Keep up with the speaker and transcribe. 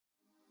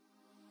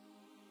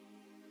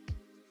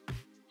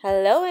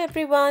Hello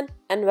everyone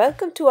and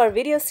welcome to our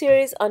video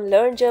series on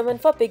Learn German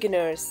for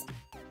Beginners.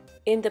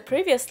 In the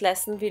previous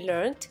lesson we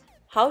learned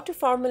how to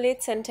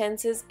formulate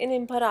sentences in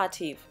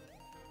imperative.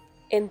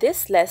 In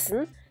this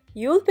lesson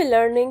you'll be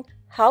learning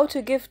how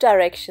to give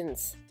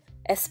directions,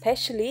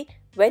 especially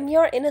when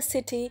you're in a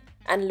city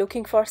and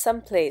looking for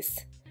some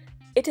place.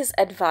 It is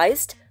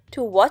advised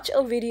to watch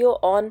a video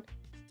on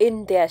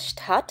In der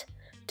Stadt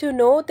to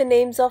know the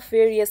names of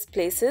various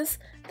places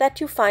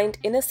that you find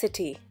in a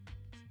city.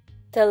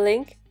 The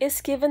link is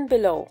given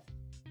below.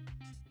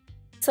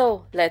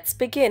 So, let's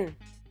begin.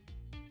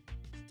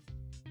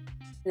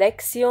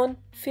 Lektion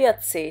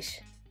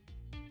 40.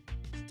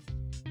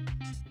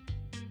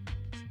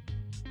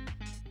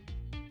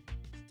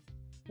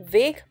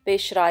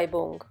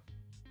 Wegbeschreibung.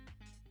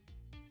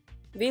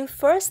 We'll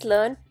first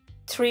learn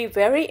 3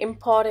 very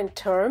important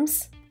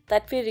terms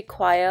that we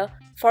require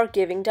for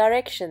giving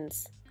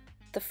directions.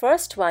 The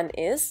first one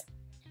is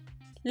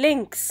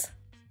links.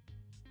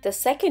 The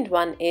second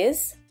one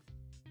is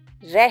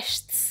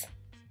Rechts.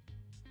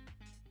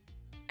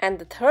 And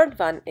the third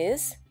one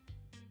is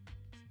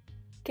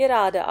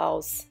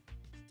geradeaus.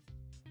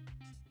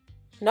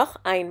 Noch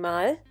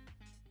einmal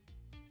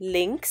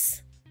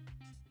links,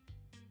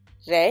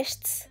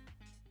 rechts,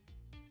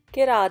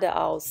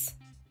 geradeaus.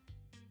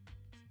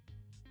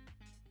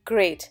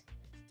 Great.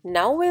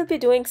 Now we'll be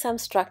doing some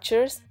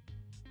structures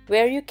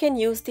where you can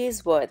use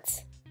these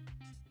words.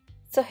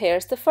 So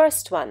here's the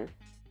first one.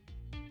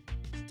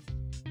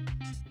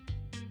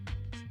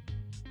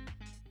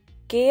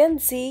 Gehen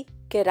Sie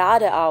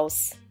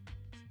geradeaus.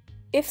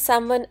 If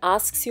someone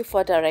asks you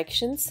for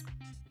directions,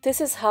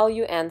 this is how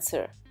you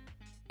answer.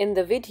 In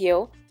the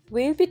video,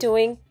 we'll be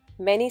doing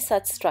many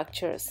such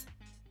structures.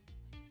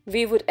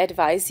 We would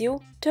advise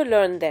you to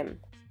learn them.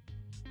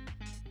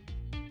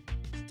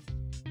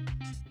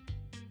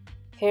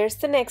 Here's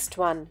the next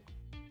one.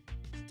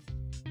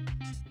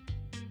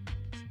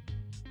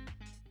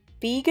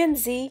 Biegen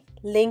Sie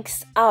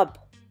links ab.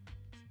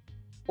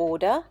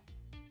 Oder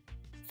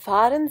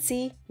fahren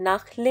Sie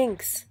nach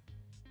links.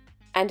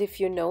 And if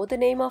you know the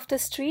name of the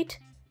street,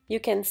 you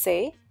can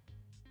say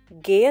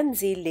Gehen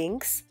Sie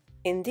links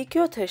in die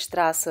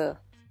Goethestraße.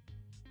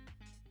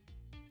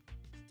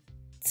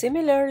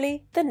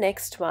 Similarly, the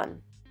next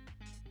one.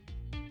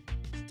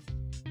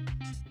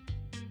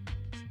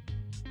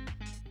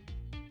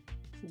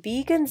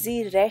 Biegen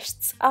Sie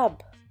rechts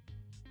ab.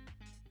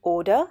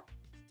 Oder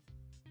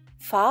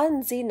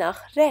fahren Sie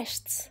nach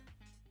rechts.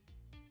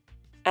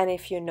 And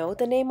if you know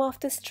the name of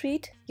the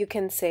street, you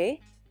can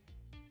say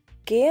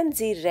Gehen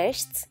Sie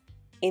rechts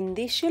in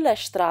die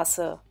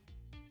Schillerstraße.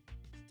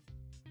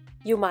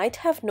 You might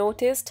have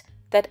noticed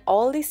that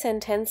all the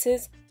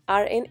sentences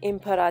are in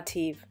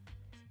imperative.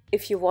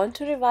 If you want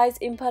to revise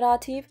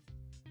imperative,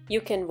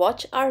 you can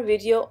watch our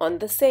video on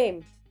the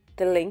same.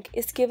 The link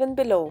is given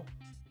below.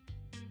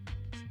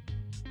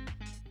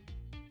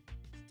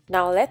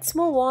 Now let's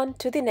move on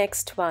to the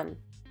next one.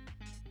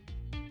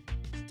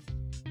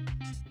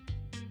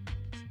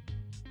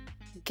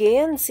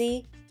 Gehen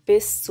Sie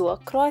bis zur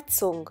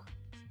Kreuzung.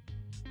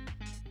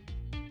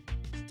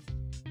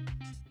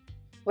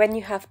 When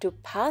you have to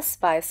pass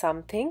by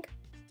something,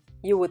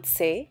 you would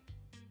say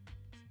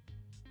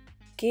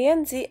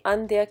Gehen Sie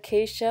an der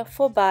Kirche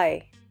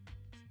vorbei.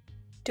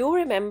 Do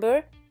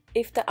remember,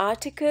 if the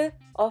article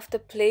of the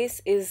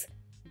place is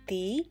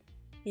die,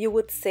 you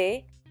would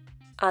say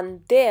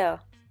an der.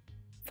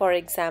 For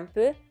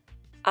example,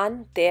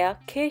 an der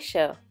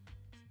Kirche.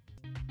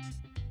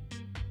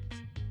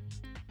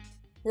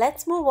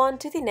 Let's move on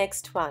to the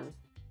next one.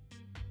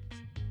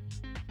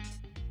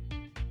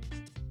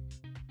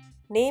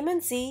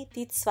 Nehmen Sie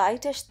die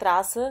zweite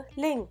Straße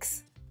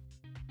links.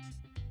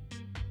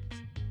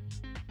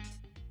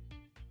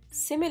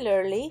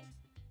 Similarly,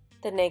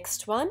 the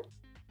next one.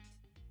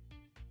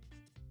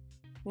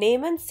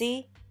 Nehmen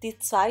Sie die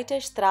zweite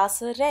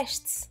Straße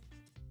rechts.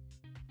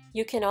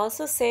 You can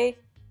also say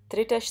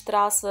dritte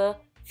Straße,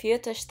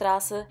 vierte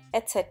Straße,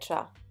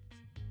 etc.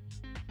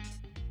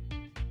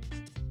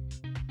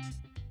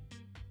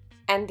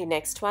 And the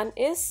next one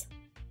is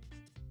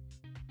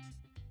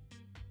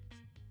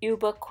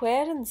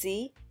Überqueren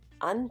Sie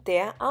an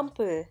der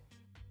Ampel.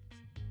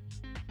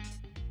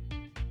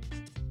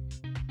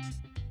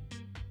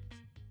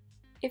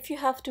 If you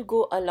have to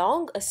go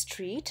along a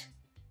street,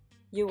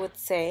 you would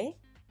say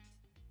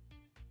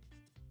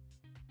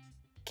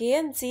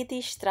Gehen Sie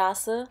die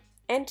Straße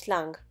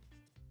entlang.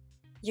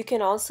 You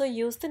can also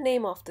use the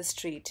name of the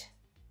street.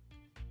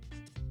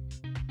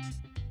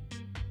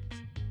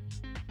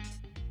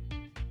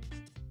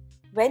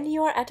 When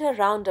you are at a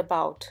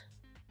roundabout,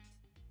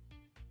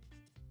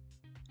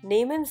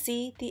 nehmen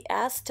Sie die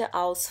erste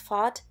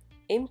Ausfahrt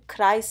im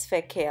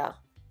Kreisverkehr.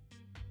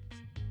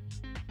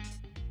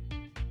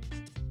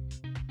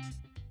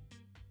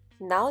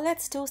 Now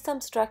let's do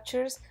some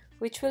structures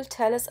which will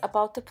tell us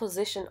about the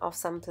position of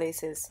some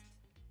places.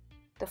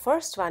 The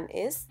first one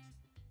is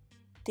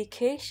Die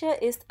Kirche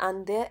ist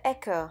an der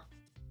Ecke.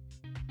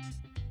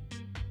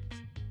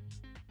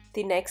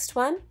 The next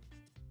one,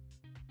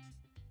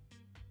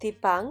 die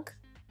Bank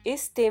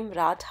ist dem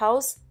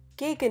Rathaus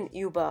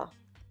gegenüber.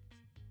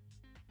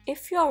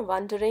 If you are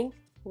wondering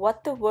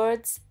what the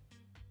words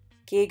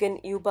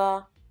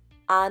gegenüber,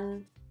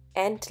 an,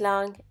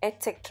 entlang,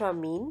 etc.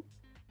 mean,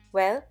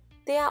 well,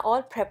 they are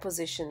all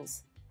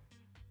prepositions.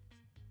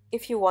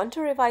 If you want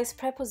to revise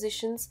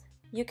prepositions,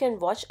 you can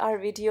watch our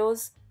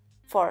videos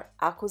for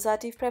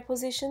accusative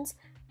prepositions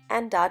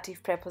and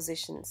dative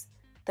prepositions.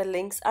 The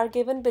links are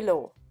given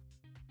below.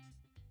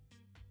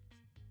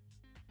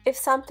 If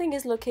something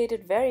is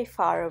located very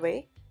far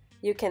away,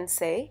 you can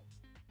say,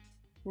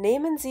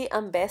 nehmen Sie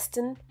am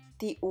besten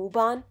die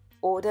U-Bahn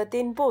oder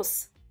den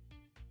Bus.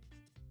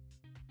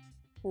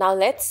 Now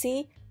let's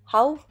see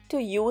how to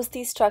use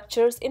these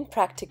structures in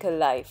practical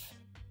life.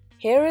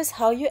 Here is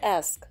how you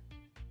ask.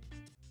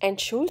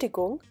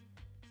 Entschuldigung,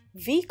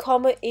 wie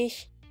komme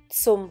ich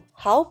zum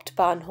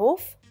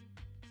Hauptbahnhof?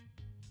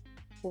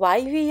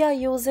 Why we are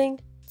using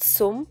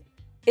zum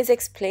is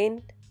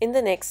explained in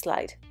the next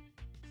slide.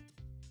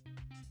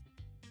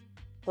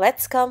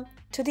 Let's come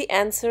to the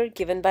answer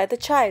given by the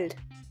child.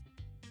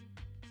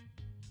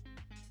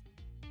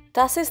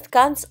 Das ist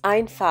ganz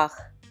einfach.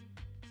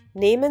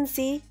 Nehmen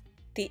Sie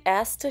die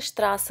erste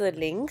Straße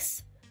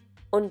links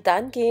und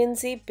dann gehen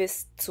Sie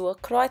bis zur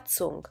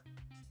Kreuzung.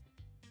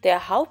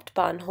 Der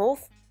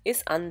Hauptbahnhof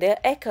ist an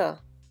der Ecke.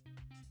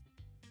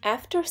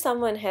 After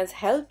someone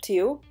has helped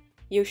you,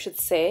 you should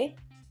say,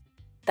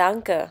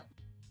 Danke.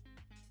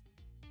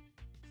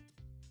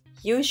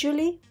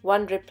 Usually,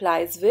 one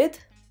replies with,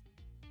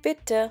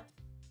 Bitte.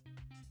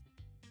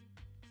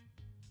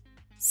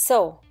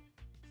 So,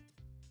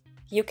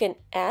 you can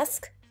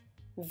ask,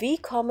 wie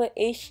komme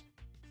ich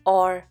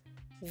or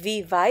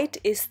wie weit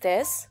ist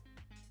es?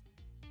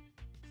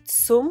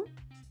 Zum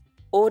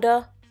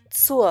oder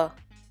zur.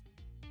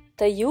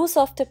 The use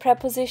of the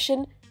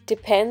preposition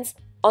depends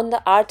on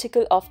the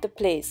article of the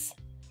place.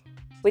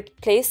 With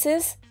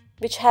places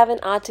which have an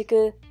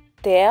article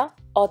der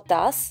or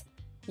das,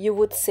 you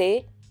would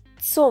say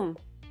zum.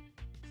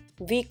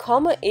 Wie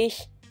komme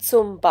ich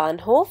zum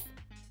Bahnhof?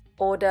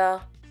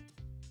 Oder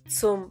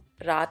zum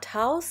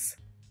Rathaus?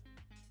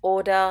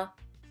 Oder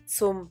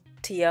zum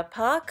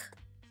Tierpark?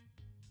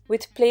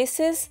 With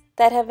places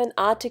that have an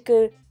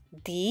article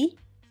die,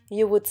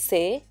 you would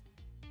say,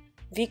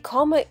 wie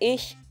komme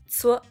ich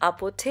zur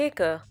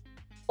Apotheke?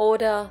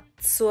 Oder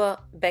zur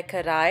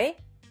Bäckerei?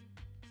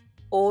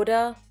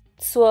 Oder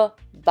zur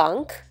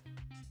Bank?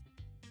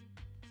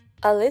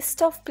 A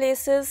list of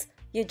places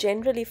you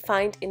generally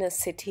find in a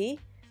city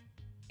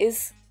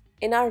is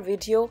in our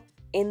video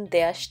in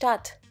der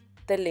Stadt.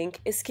 The link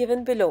is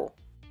given below.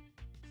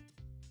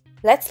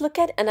 Let's look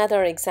at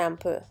another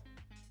example.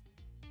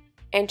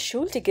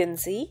 Entschuldigen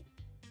Sie,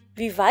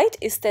 wie weit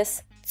ist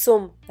es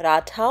zum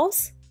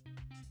Rathaus?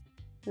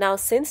 Now,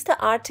 since the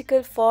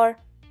article for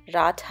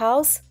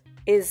Rathaus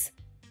is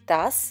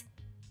das,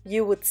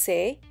 you would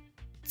say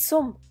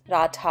zum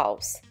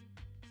Rathaus.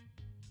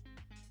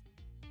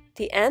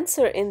 The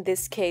answer in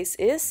this case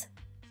is,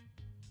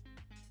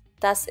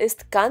 das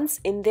ist ganz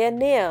in der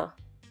Nähe.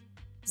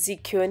 Sie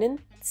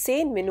können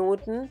 10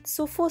 Minuten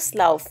zu Fuß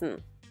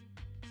laufen.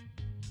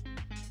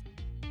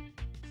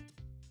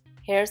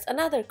 Here's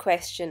another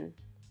question.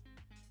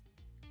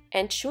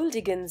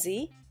 Entschuldigen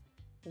Sie,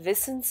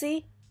 wissen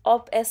Sie,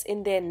 ob es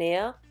in der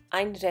Nähe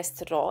ein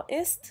Restaurant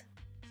ist?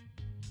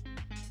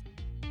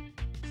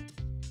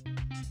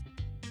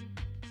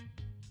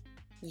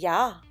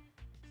 Ja,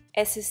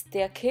 es ist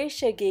der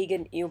Kirche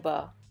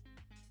gegenüber.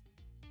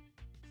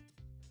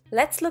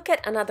 Let's look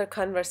at another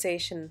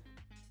conversation.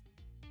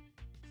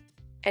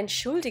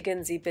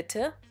 Entschuldigen Sie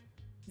bitte,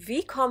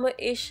 wie komme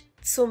ich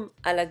zum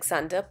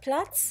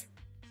Alexanderplatz?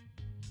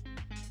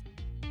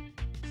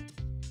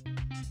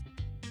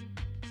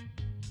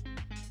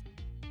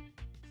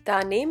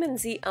 Da nehmen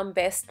Sie am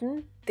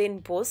besten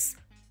den Bus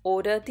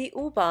oder die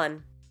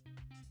U-Bahn.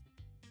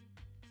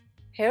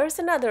 Here's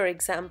another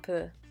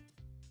example.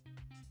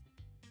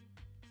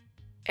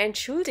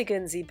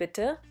 Entschuldigen Sie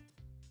bitte,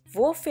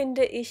 wo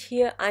finde ich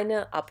hier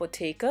eine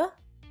Apotheke?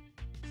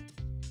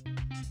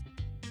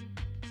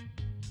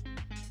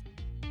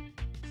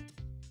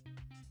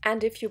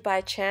 And if you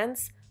by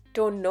chance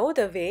don't know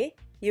the way,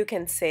 you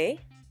can say,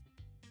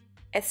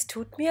 es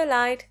tut mir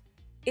leid,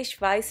 ich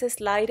weiß es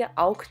leider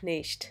auch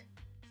nicht.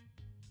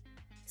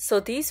 So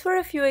these were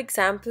a few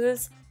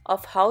examples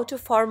of how to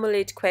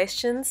formulate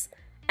questions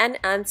and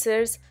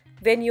answers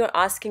when you're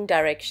asking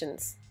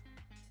directions.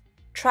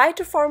 Try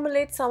to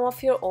formulate some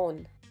of your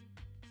own.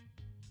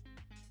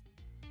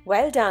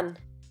 Well done!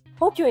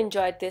 Hope you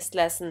enjoyed this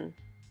lesson.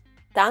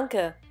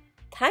 Danke!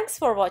 Thanks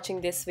for watching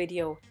this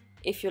video.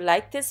 If you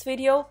like this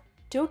video,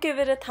 do give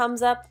it a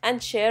thumbs up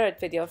and share it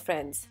with your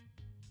friends.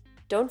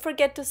 Don't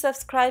forget to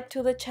subscribe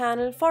to the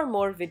channel for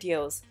more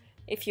videos.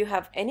 If you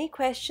have any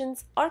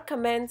questions or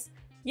comments,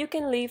 you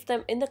can leave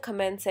them in the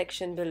comment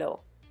section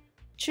below.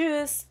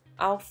 Tschüss,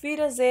 auf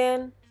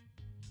Wiedersehen!